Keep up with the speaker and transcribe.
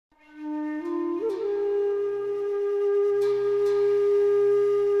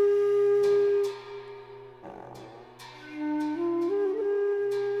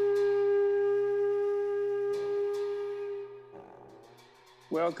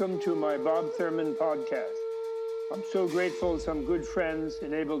Welcome to my Bob Thurman podcast. I'm so grateful some good friends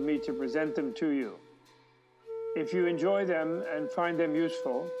enabled me to present them to you. If you enjoy them and find them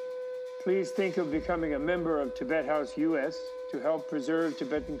useful, please think of becoming a member of Tibet House US to help preserve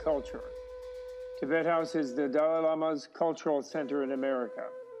Tibetan culture. Tibet House is the Dalai Lama's cultural center in America.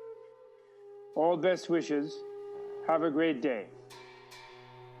 All best wishes. Have a great day.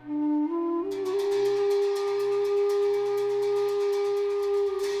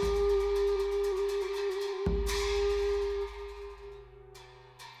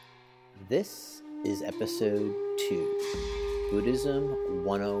 This is episode 2, Buddhism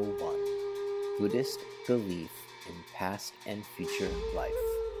 101, Buddhist Belief in Past and Future Life.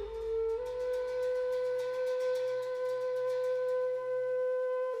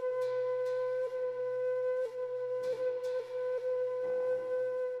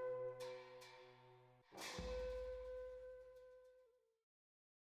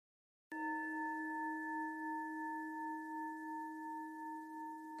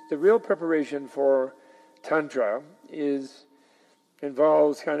 The real preparation for Tantra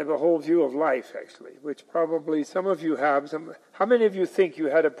involves kind of a whole view of life, actually, which probably some of you have. How many of you think you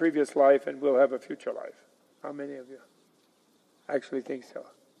had a previous life and will have a future life? How many of you actually think so?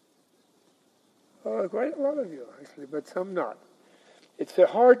 Oh, quite a lot of you, actually, but some not. It's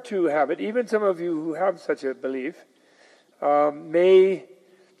hard to have it. Even some of you who have such a belief may,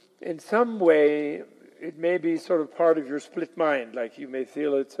 in some way, it may be sort of part of your split mind, like you may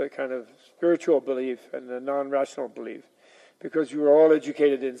feel it's a kind of spiritual belief and a non-rational belief, because you were all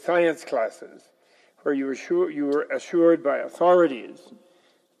educated in science classes, where you were assured by authorities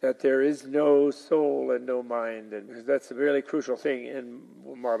that there is no soul and no mind, and because that's a really crucial thing in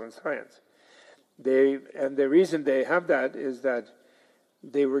modern science. And the reason they have that is that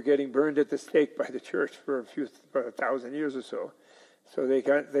they were getting burned at the stake by the church for about 1,000 years or so. So they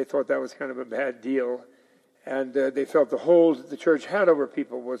thought that was kind of a bad deal, and they felt the hold the church had over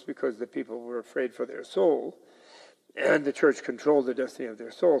people was because the people were afraid for their soul, and the church controlled the destiny of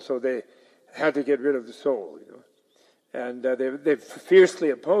their soul, so they had to get rid of the soul, And they fiercely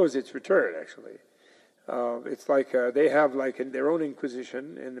opposed its return, actually. It's like they have, like in their own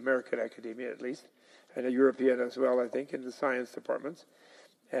inquisition, in the American academia at least, and a European as well, I think, in the science departments,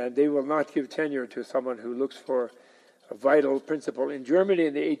 and they will not give tenure to someone who looks for a vital principle. In Germany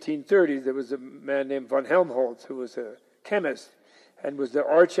in the 1830s, there was a man named von Helmholtz who was a chemist and was the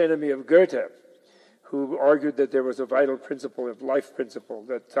arch enemy of Goethe, who argued that there was a vital principle, a life principle,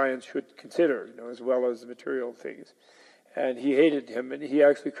 that science should consider, as well as material things. And he hated him, and he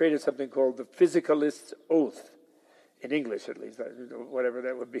actually created something called the physicalist's oath, in English at least, whatever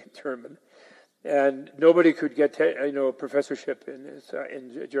that would be in German. And nobody could get a professorship in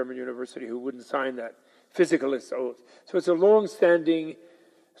a German university who wouldn't sign that physicalist oath. So it's a long-standing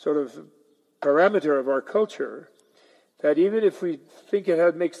sort of parameter of our culture that even if we think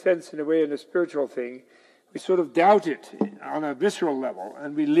it makes sense in a way in a spiritual thing, we sort of doubt it on a visceral level,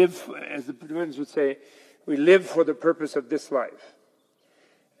 and we live, as the Tibetans would say, we live for the purpose of this life.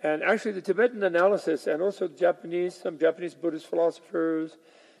 And actually the Tibetan analysis, and also some Japanese Buddhist philosophers,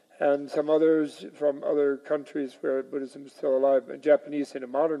 and some others from other countries where Buddhism is still alive, and Japanese in a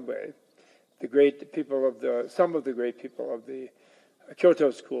modern way, some of the great people of the Kyoto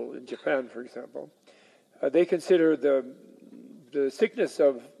school in Japan, for example, they consider the sickness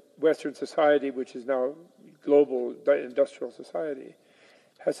of Western society, which is now global industrial society,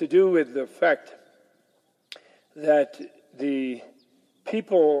 has to do with the fact that the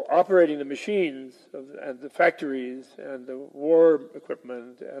people operating the machines and the factories and the war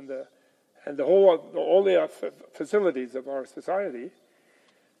equipment and all the facilities of our society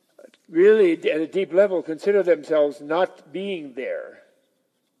really, at a deep level, consider themselves not being there,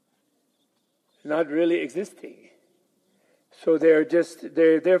 not really existing. So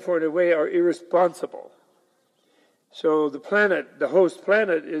they therefore in a way are irresponsible. So the host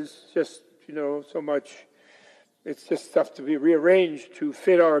planet is just, so much, it's just stuff to be rearranged to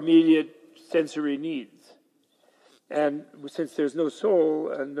fit our immediate sensory needs. And since there's no soul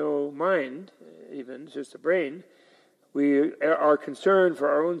and no mind, even just a brain, our concern for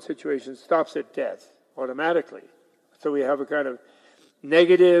our own situation stops at death automatically. So we have a kind of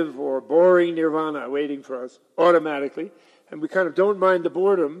negative or boring nirvana waiting for us automatically, and we kind of don't mind the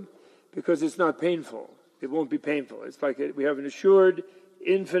boredom because it's not painful. It won't be painful. It's like we have an assured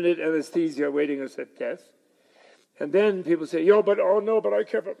infinite anesthesia waiting us at death. And then people say, but I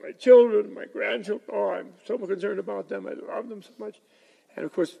care about my children, my grandchildren. Oh, I'm so concerned about them. I love them so much. And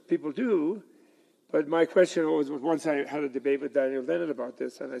of course, people do. But my question always was, once I had a debate with Daniel Dennett about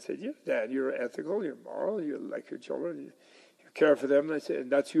this, and I said, Dan, you're ethical, you're moral, you like your children, you care for them. I say,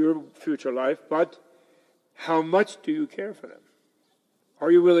 and that's your future life, but how much do you care for them?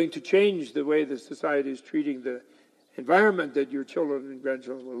 Are you willing to change the way the society is treating the environment that your children and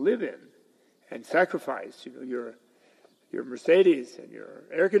grandchildren will live in, and sacrifice, your Mercedes and your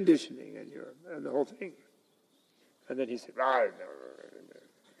air conditioning and the whole thing? And then he said,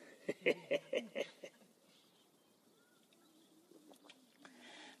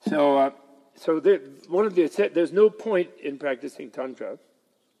 no. There's no point in practicing Tantra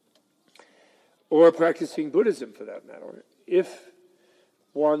or practicing Buddhism, for that matter, if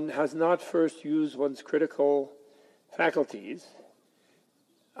one has not first used one's critical faculties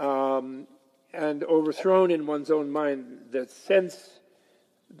and overthrown in one's own mind the sense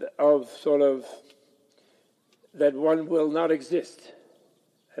of sort of that one will not exist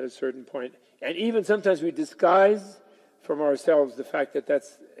at a certain point. And even sometimes we disguise from ourselves the fact that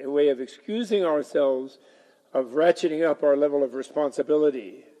that's a way of excusing ourselves, of ratcheting up our level of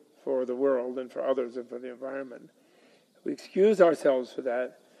responsibility for the world and for others and for the environment. We excuse ourselves for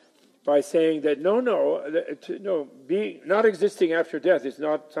that by saying that being not existing after death is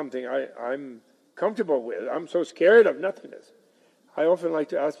not something I'm comfortable with. I'm so scared of nothingness. I often like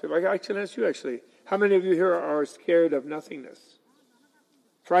to ask people, I can ask you actually, how many of you here are scared of nothingness?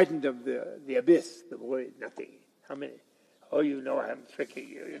 Frightened of the abyss, the void, nothing? How many? Oh, I'm tricking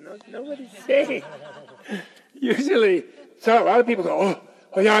you. Nobody's saying. Usually, so a lot of people go,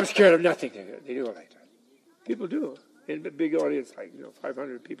 oh yeah, I'm scared of nothing. They do it like that. People do. In a big audience, like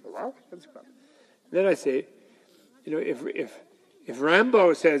 500 people. Wow, that's fun. Then I say, if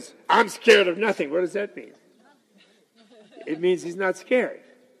Rambo says, I'm scared of nothing, what does that mean? It means he's not scared.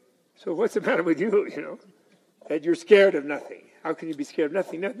 So what's the matter with you, that you're scared of nothing? How can you be scared of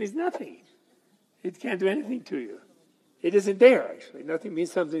nothing? Nothing means nothing. It can't do anything to you. It isn't there, actually. Nothing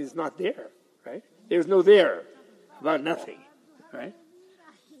means something is not there, right? There's no there about nothing, right?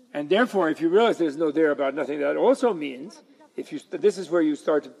 And therefore, if you realize there's no there about nothing, that also means, this is where you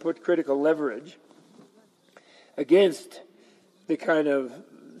start to put critical leverage against the kind of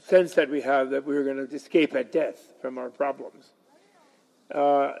sense that we have that we're going to escape at death from our problems,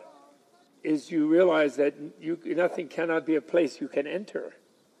 is you realize that nothing cannot be a place you can enter.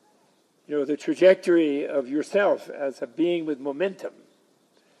 The trajectory of yourself as a being with momentum,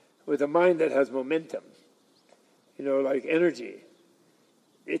 with a mind that has momentum, like energy.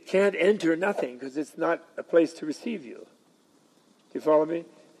 It can't enter nothing because it's not a place to receive you. Do you follow me?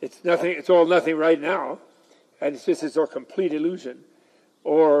 It's nothing. It's all nothing right now, and it's all complete illusion.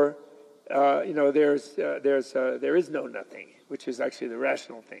 Or there is no nothing, which is actually the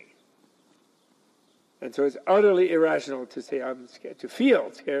rational thing. And so it's utterly irrational to say I'm scared, to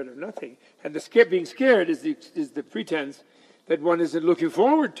feel scared of nothing. And being scared is the pretense that one isn't looking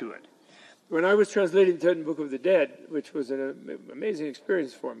forward to it. When I was translating the Tibetan Book of the Dead, which was an amazing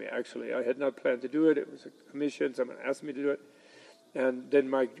experience for me, actually, I had not planned to do it. It was a commission. Someone asked me to do it. And then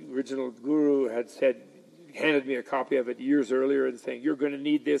my original guru handed me a copy of it years earlier and saying, you're going to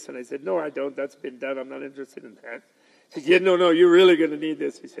need this. And I said, no, I don't. That's been done. I'm not interested in that. He said, yeah, no, you're really going to need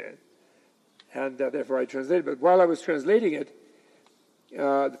this, he said. And therefore I translated. But while I was translating it,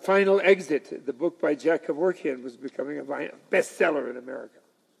 The Final Exit, the book by Jack Kevorkian, was becoming a bestseller in America.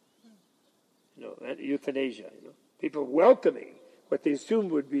 Euthanasia. People welcoming what they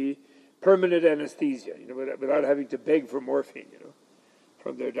assumed would be permanent anesthesia, without having to beg for morphine,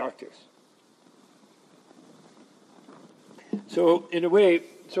 from their doctors. So in a way,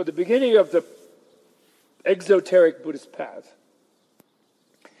 the beginning of the exoteric Buddhist path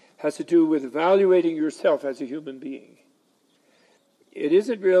has to do with evaluating yourself as a human being. It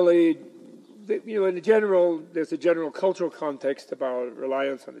isn't really, there's a general cultural context about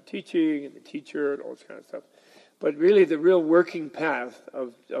reliance on the teaching and the teacher and all this kind of stuff. But really the real working path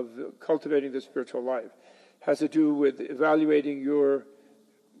of cultivating the spiritual life has to do with evaluating your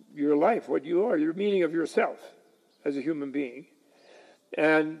life, what you are, your meaning of yourself as a human being,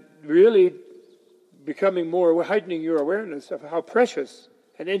 and really heightening your awareness of how precious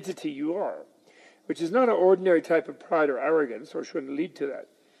an entity you are, which is not an ordinary type of pride or arrogance, or shouldn't lead to that.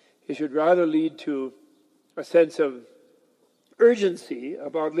 It should rather lead to a sense of urgency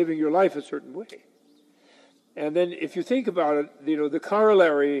about living your life a certain way. And then if you think about it, the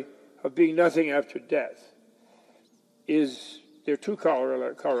corollary of being nothing after death there are two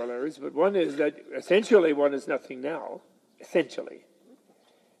corollaries, but one is that essentially one is nothing now, essentially.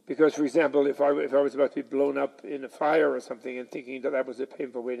 Because, for example, if I was about to be blown up in a fire or something and thinking that was a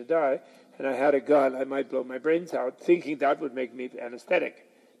painful way to die, and I had a gun, I might blow my brains out, thinking that would make me anesthetic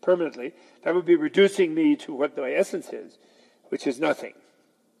permanently, that would be reducing me to what my essence is, which is nothing.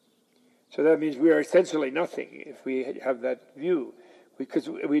 So that means we are essentially nothing if we have that view. Because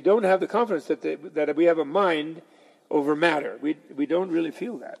we don't have the confidence that we have a mind over matter. We don't really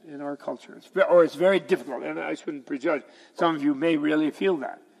feel that in our culture. It's very difficult, and I shouldn't prejudge. Some of you may really feel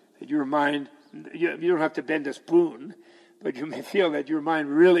that your mind, you don't have to bend a spoon, but you may feel that your mind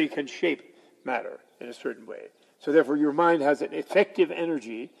really can shape matter in a certain way. So therefore your mind has an effective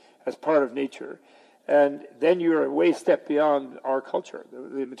energy as part of nature, and then you're a way step beyond our culture,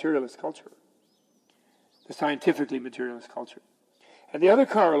 the materialist culture, the scientifically materialist culture. And the other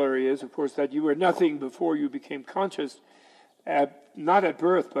corollary is, of course, that you were nothing before you became conscious, not at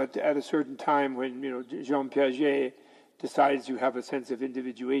birth, but at a certain time when, Jean Piaget decides you have a sense of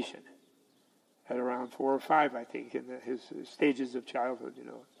individuation at around 4 or 5, I think, in his stages of childhood,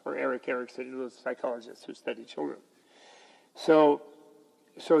 or Erik Erikson, those psychologists who study children. So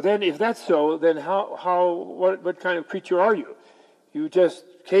then, if that's so, then what kind of creature are you? You just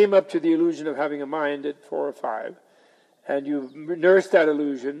came up to the illusion of having a mind at 4 or 5, and you nurse that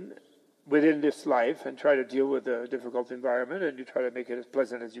illusion within this life and try to deal with a difficult environment, and you try to make it as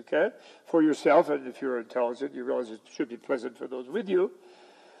pleasant as you can for yourself, and if you're intelligent, you realize it should be pleasant for those with you,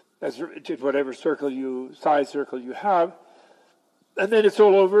 as whatever size circle you have. And then it's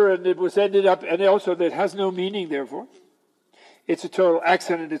all over, and it was ended up, and also that has no meaning, therefore. It's a total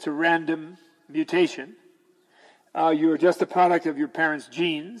accident, it's a random mutation. You're just a product of your parents'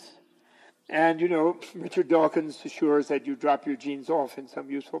 genes. And, Richard Dawkins assures that you drop your genes off in some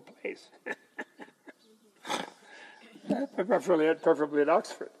useful place. preferably at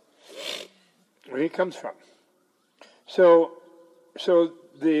Oxford, where he comes from. So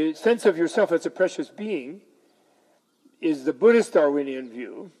the sense of yourself as a precious being is the Buddhist Darwinian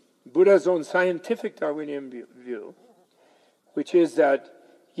view, Buddha's own scientific Darwinian view, which is that,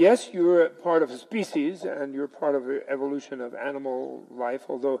 yes, you're a part of a species and you're part of the evolution of animal life,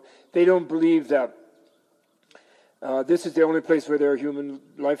 although they don't believe that this is the only place where there are human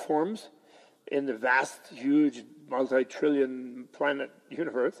life forms in the vast, huge, multi-trillion planet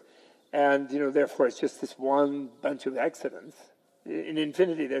universe. And, therefore it's just this one bunch of accidents. In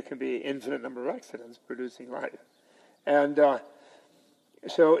infinity there can be infinite number of accidents producing life. And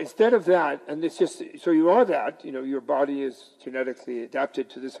so instead of that, and it's just, so you are that, your body is genetically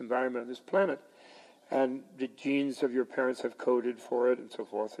adapted to this environment of this planet, and the genes of your parents have coded for it and so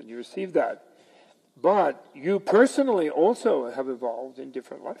forth, and you receive that. But you personally also have evolved in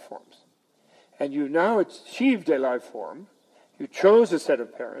different life forms. And you now achieved a life form. You chose a set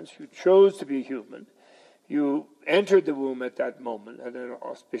of parents. You chose to be human. You entered the womb at that moment, at an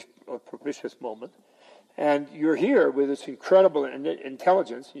propitious moment. And you're here with this incredible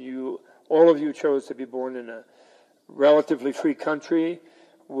intelligence. All of you chose to be born in a relatively free country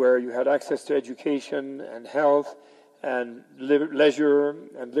where you had access to education and health and leisure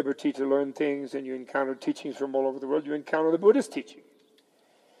and liberty to learn things, and you encountered teachings from all over the world. You encounter the Buddhist teaching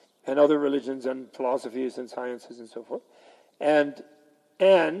and other religions and philosophies and sciences and so forth.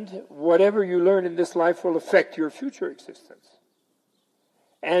 And whatever you learn in this life will affect your future existence.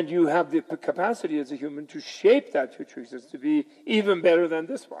 And you have the capacity as a human to shape that future existence to be even better than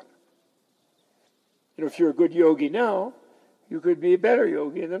this one. If you're a good yogi now, you could be a better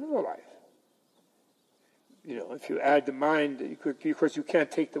yogi in another life. If you add the mind, of course you can't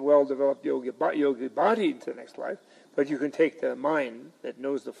take the well-developed yogi body into the next life, but you can take the mind that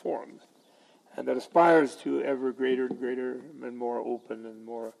knows the forms and that aspires to ever greater and greater and more open and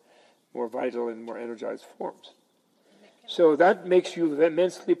more vital and more energized forms. So that makes you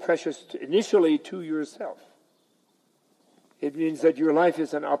immensely precious initially to yourself. It means that your life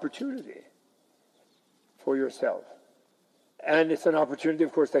is an opportunity for yourself. And it's an opportunity,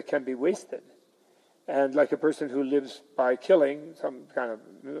 of course, that can be wasted. And like a person who lives by killing, some kind of,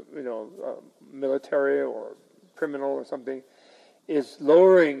 military or criminal or something, is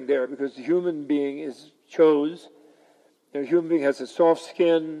lowering there because the human being chose. The human being has a soft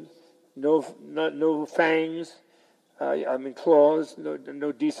skin, no fangs, claws,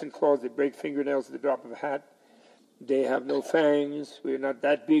 no decent claws. They break fingernails at the drop of a hat. They have no fangs. We're not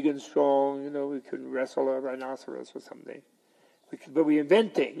that big and strong. We couldn't wrestle a rhinoceros or something. But we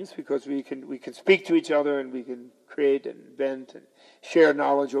invent things because we can speak to each other and we can create and invent and share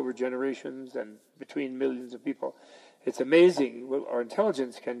knowledge over generations and between millions of people. It's amazing what our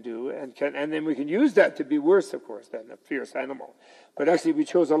intelligence can do, and then we can use that to be worse, of course, than a fierce animal. But actually, we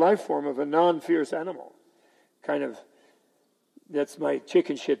chose a life form of a non-fierce animal. That's my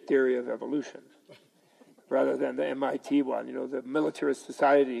chicken shit theory of evolution, rather than the MIT one. The militarist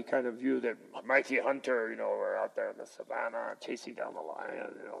society kind of view that mighty hunter, we're out there in the savannah chasing down the lion,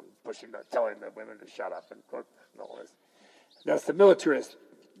 telling the women to shut up and cook and all this. That's the militarist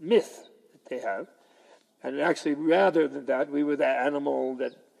myth. they have. And actually, rather than that, we were the animal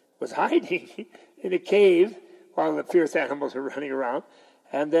that was hiding in a cave while the fierce animals were running around.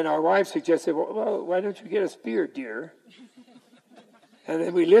 And then our wife suggested, well, why don't you get a spear, dear? And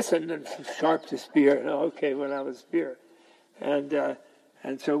then we listened and sharpened the spear. And, okay, well, that was a spear. And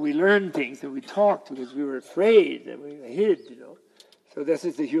so we learned things and we talked because we were afraid and we hid, So this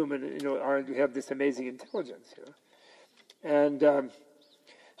is the human, we have this amazing intelligence, And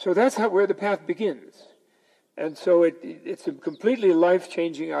so that's where the path begins. And so it's a completely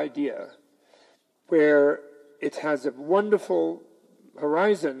life-changing idea where it has a wonderful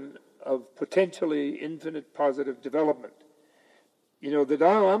horizon of potentially infinite positive development. The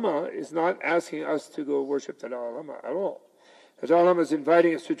Dalai Lama is not asking us to go worship the Dalai Lama at all. The Dalai Lama is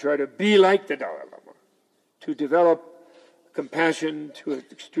inviting us to try to be like the Dalai Lama, to develop compassion to an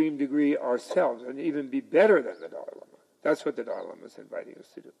extreme degree ourselves, and even be better than the Dalai Lama. That's what the Dalai Lama is inviting us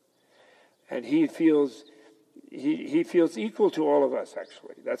to do. And he feels equal to all of us,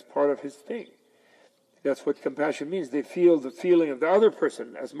 actually. That's part of his thing. That's what compassion means. They feel the feeling of the other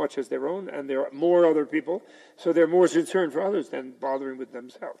person as much as their own, and there are more other people, so they're more concerned for others than bothering with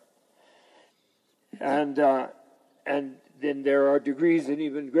themselves. And then there are degrees and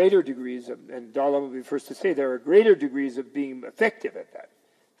even greater degrees, and Dalai Lama will be first to say there are greater degrees of being effective at that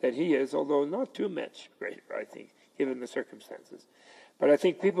than he is, although not too much greater, I think, given the circumstances. But I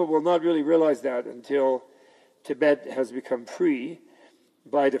think people will not really realize that until Tibet has become free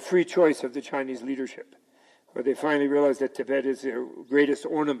by the free choice of the Chinese leadership, where they finally realize that Tibet is their greatest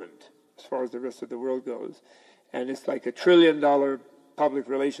ornament as far as the rest of the world goes. And it's like $1 trillion public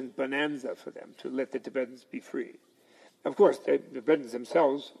relations bonanza for them to let the Tibetans be free. Of course, the Tibetans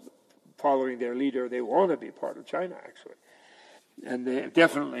themselves, following their leader, they want to be part of China, actually. And they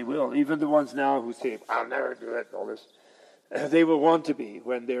definitely will. Even the ones now who say, I'll never do it, all this, they will want to be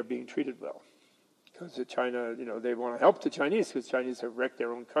when they're being treated well. Because China, they want to help the Chinese, because Chinese have wrecked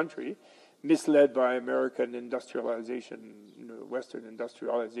their own country, misled by American industrialization, Western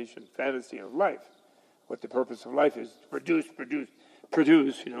industrialization fantasy of life. What the purpose of life is, produce,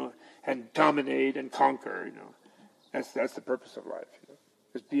 and dominate and conquer, That's the purpose of life.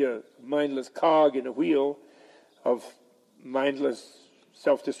 Just be a mindless cog in a wheel of mindless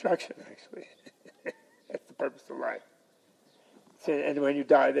self-destruction, actually. That's the purpose of life. And when you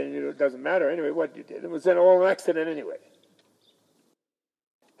die, then it doesn't matter anyway what you did. It was then all an accident anyway.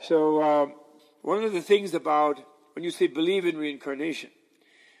 So one of the things about when you say believe in reincarnation,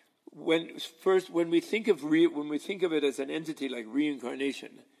 when we think of it as an entity like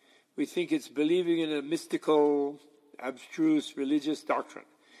reincarnation, we think it's believing in a mystical, abstruse religious doctrine.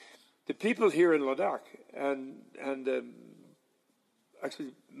 The people here in Ladakh and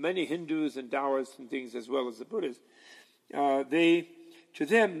actually many Hindus and Taoists and things as well as the Buddhists, to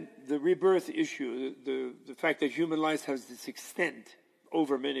them, the rebirth issue, the fact that human life has this extent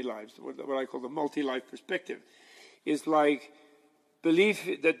over many lives, what I call the multi-life perspective, is like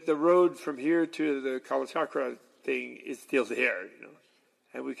belief that the road from here to the Kalachakra thing is still there,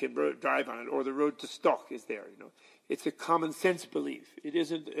 and we can drive on it, or the road to Stock is there, It's a common sense belief. It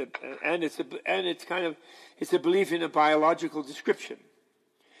isn't, it's a belief in a biological description.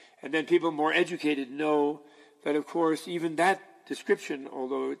 And then people more educated know that, of course, even that description,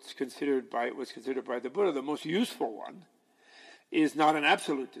 although it was considered by the Buddha the most useful one, is not an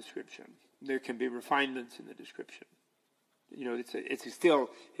absolute description. There can be refinements in the description. It's still,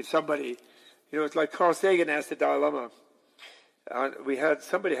 if somebody, it's like Carl Sagan asked the Dalai Lama.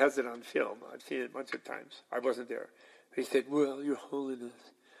 Somebody has it on film. I've seen it a bunch of times. I wasn't there. He said, well, Your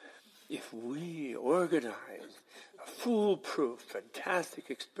Holiness, if we organize a foolproof, fantastic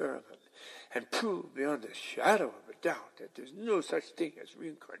experiment and prove beyond a shadow of a doubt that there's no such thing as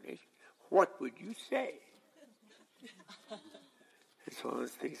reincarnation, what would you say? It's one of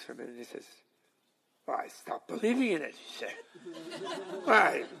those things for a minute. He says, well, I stopped believing in it, he said.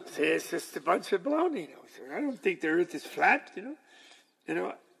 I say it's just a bunch of baloney. I don't think the earth is flat,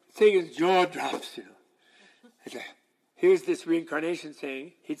 Sagan's jaw drops, It's like, here's this reincarnation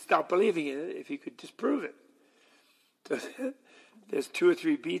saying he'd stop believing in it if he could disprove it. So there's 2 or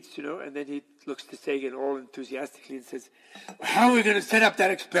 3 beats, and then he looks to Sagan all enthusiastically and says, how are we going to set up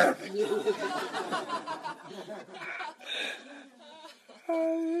that experiment?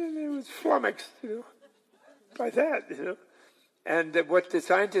 It was flummoxed, by that, And what the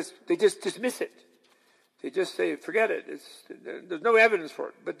scientists, they just dismiss it. They just say, forget it. There's no evidence for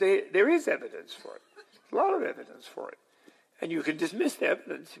it. But there is evidence for it. A lot of evidence for it. And you can dismiss the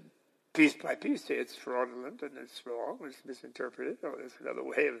evidence piece by piece, say it's fraudulent and it's wrong, it's misinterpreted, or there's another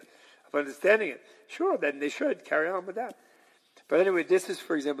way of understanding it. Sure, then they should carry on with that. But anyway, this is,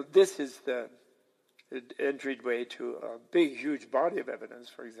 for example, this is the entryway to a big, huge body of evidence,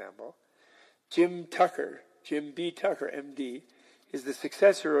 for example. Jim B. Tucker, MD, is the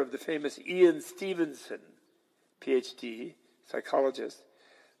successor of the famous Ian Stevenson, PhD, psychologist,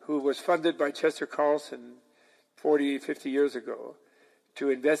 who was funded by Chester Carlson 40, 50 years ago to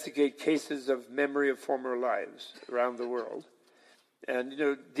investigate cases of memory of former lives around the world and,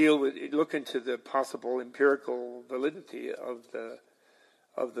 look into the possible empirical validity of the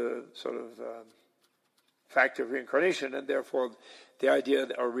sort of fact of reincarnation, and therefore the idea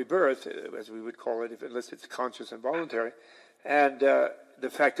of rebirth, as we would call it, unless it's conscious and voluntary, and the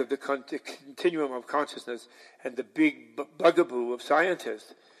fact of the continuum of consciousness and the big bugaboo of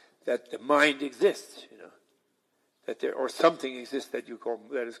scientists that the mind exists, that there or something exists that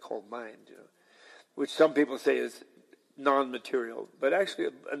is called mind, which some people say is non-material, but actually,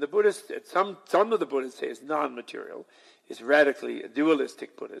 and the Buddhists, some of the Buddhists say is non-material, is radically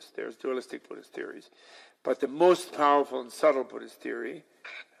dualistic Buddhist. There's dualistic Buddhist theories, but the most powerful and subtle Buddhist theory,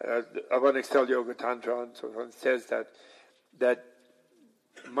 Avanextel Yoga Tantra and so on, says that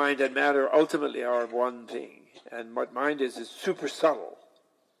mind and matter ultimately are one thing, and what mind is super subtle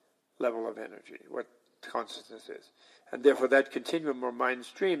level of energy, what consciousness is, and therefore that continuum or mind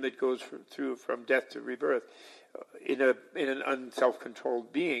stream that goes through from death to rebirth in an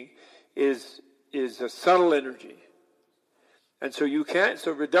unself-controlled being is a subtle energy, and so you can't.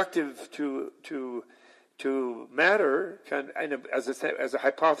 So reductive to matter can, as a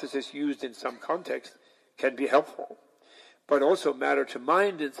hypothesis used in some context, can be helpful, but also matter to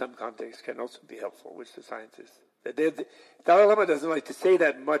mind in some context can also be helpful, which the scientists. Dalai Lama doesn't like to say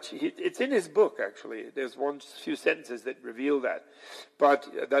that much. It's in his book, actually. There's few sentences that reveal that.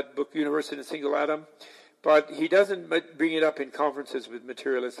 But that book, Universe in a Single Atom, but he doesn't bring it up in conferences with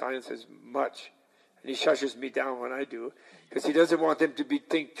materialist sciences much. And he shushes me down when I do, because he doesn't want them to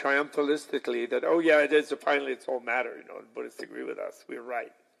think triumphalistically that, oh yeah, it is, finally it's all matter, and Buddhists agree with us, we're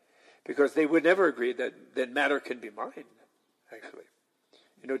right. Because they would never agree that matter can be mind, actually.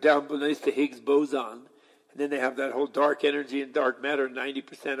 Down beneath the Higgs boson, and then they have that whole dark energy and dark matter,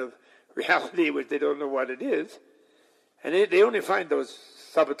 90% of reality, which they don't know what it is. And they only find those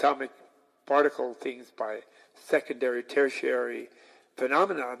subatomic particle things by secondary, tertiary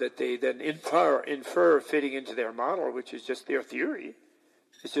phenomena that they then infer fitting into their model, which is just their theory.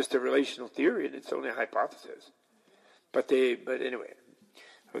 It's just a relational theory, and it's only a hypothesis. But anyway.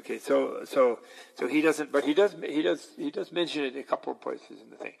 Okay, so he doesn't, but he does mention it in a couple of places in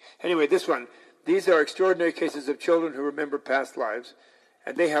the thing. Anyway, this one. These are extraordinary cases of children who remember past lives,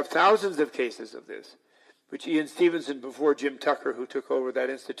 and they have thousands of cases of this, which Ian Stevenson, before Jim Tucker, who took over that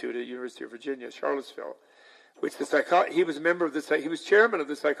institute at University of Virginia, Charlottesville, which he was a member of he was chairman of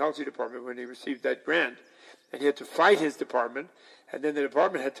the psychology department when he received that grant, and he had to fight his department, and then the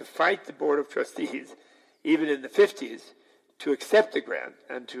department had to fight the board of trustees, even in the 50s, to accept the grant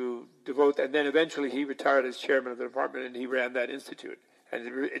and to devote, and then eventually he retired as chairman of the department and he ran that institute. And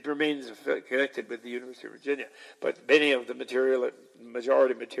it remains connected with the University of Virginia. But many of the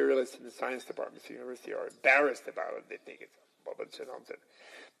majority materialists in the science departments of the university are embarrassed about it. They think it's a bunch of nonsense.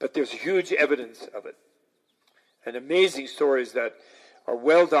 But there's huge evidence of it. And amazing stories that are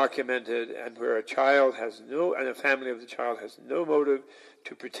well documented, and where a child and a family of the child has no motive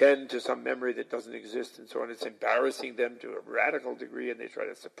to pretend to some memory that doesn't exist and so on. It's embarrassing them to a radical degree, and they try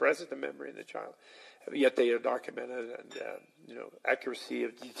to suppress the memory in the child. Yet they are documented, and accuracy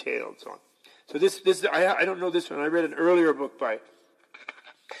of detail and so on. So this I don't know this one. I read an earlier book by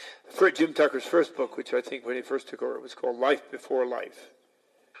Jim Tucker's first book, which I think when he first took over, it was called Life Before Life.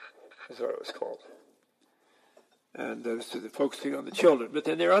 That's what it was called. And focusing on the children. But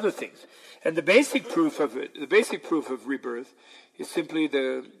then there are other things. And the basic proof of it, the basic proof of rebirth, is simply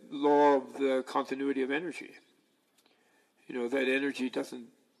the law of the continuity of energy. That energy doesn't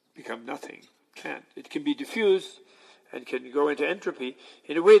become nothing. Can't. It can be diffused and can go into entropy.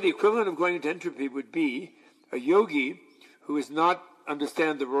 In a way, the equivalent of going into entropy would be a yogi who does not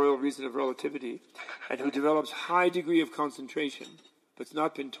understand the royal reason of relativity and who develops high degree of concentration, but's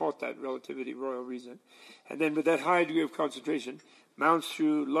not been taught that relativity, royal reason, and then with that high degree of concentration, mounts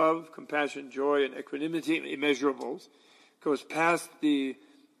through love, compassion, joy, and equanimity, immeasurables, goes past the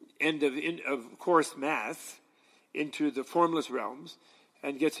end of coarse mass into the formless realms,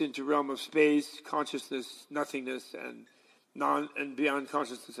 and gets into realm of space, consciousness, nothingness, and beyond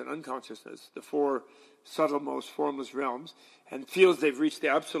consciousness and unconsciousness, the four subtlemost formless realms, and feels they've reached the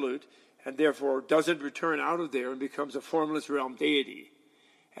absolute, and therefore doesn't return out of there and becomes a formless realm deity,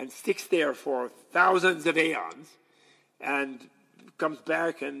 and sticks there for thousands of aeons, and comes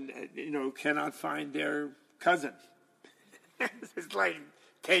back and cannot find their cousin. It's like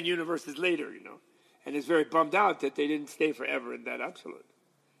 10 universes later, And it's very bummed out that they didn't stay forever in that absolute.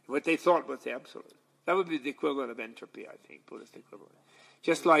 What they thought was the absolute. That would be the equivalent of entropy, I think, Buddhist equivalent.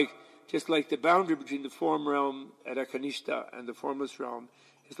 Just like the boundary between the form realm at Akanishta and the formless realm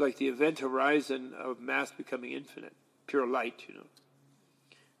is like the event horizon of mass becoming infinite, pure light,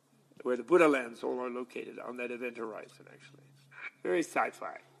 where the Buddha lands all are located on that event horizon, actually. Very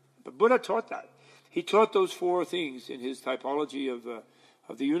sci-fi. But Buddha taught that. He taught those four things in his typology of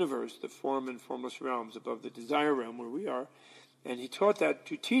the universe, the form and formless realms above the desire realm where we are. And he taught that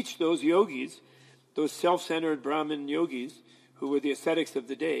to teach those yogis, those self-centered Brahmin yogis, who were the ascetics of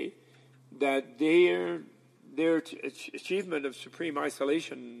the day, that their achievement of supreme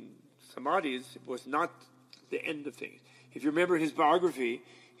isolation, samadhis, was not the end of things. If you remember his biography,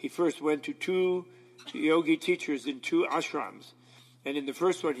 he first went to 2 yogi teachers in 2 ashrams. And in the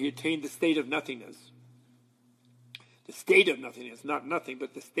first one, he attained the state of nothingness. The state of nothingness, not nothing,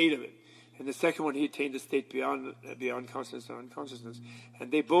 but the state of it. And the second one, he attained the state beyond consciousness and unconsciousness.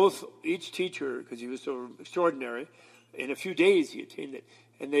 And they both, each teacher, because he was so extraordinary, in a few days he attained it.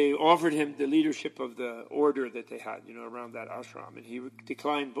 And they offered him the leadership of the order that they had, around that ashram. And he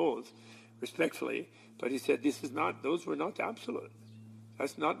declined both, respectfully. But he said, those were not absolute.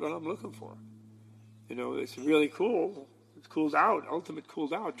 That's not what I'm looking for. It's really cool. It's cooled out, ultimate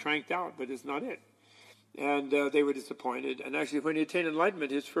cooled out, tranked out, but it's not it. And they were disappointed. And actually, when he attained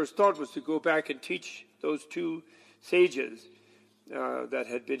enlightenment, his first thought was to go back and teach those 2 sages that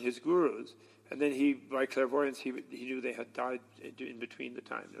had been his gurus. And then he, by clairvoyance, he knew they had died in between the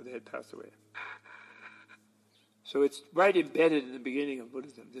time. They had passed away. So it's right embedded in the beginning of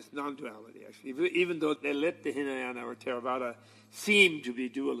Buddhism, this non-duality, actually. Even though they let the Hinayana or Theravada seem to be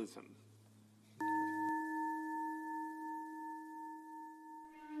dualism.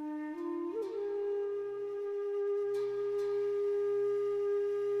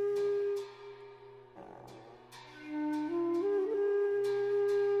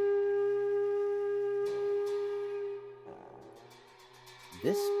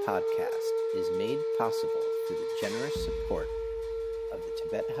 This podcast is made possible through the generous support of the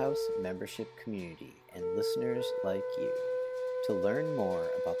Tibet House membership community and listeners like you. To learn more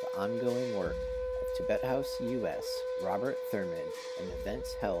about the ongoing work of Tibet House US, Robert Thurman, and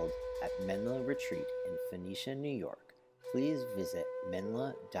events held at Menla Retreat in Phoenicia, New York, please visit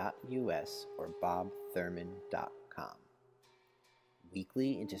menla.us or bobthurman.com.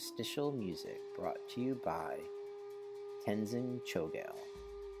 Weekly interstitial music brought to you by Tenzin Chogyal.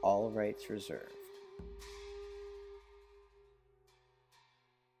 All rights reserved.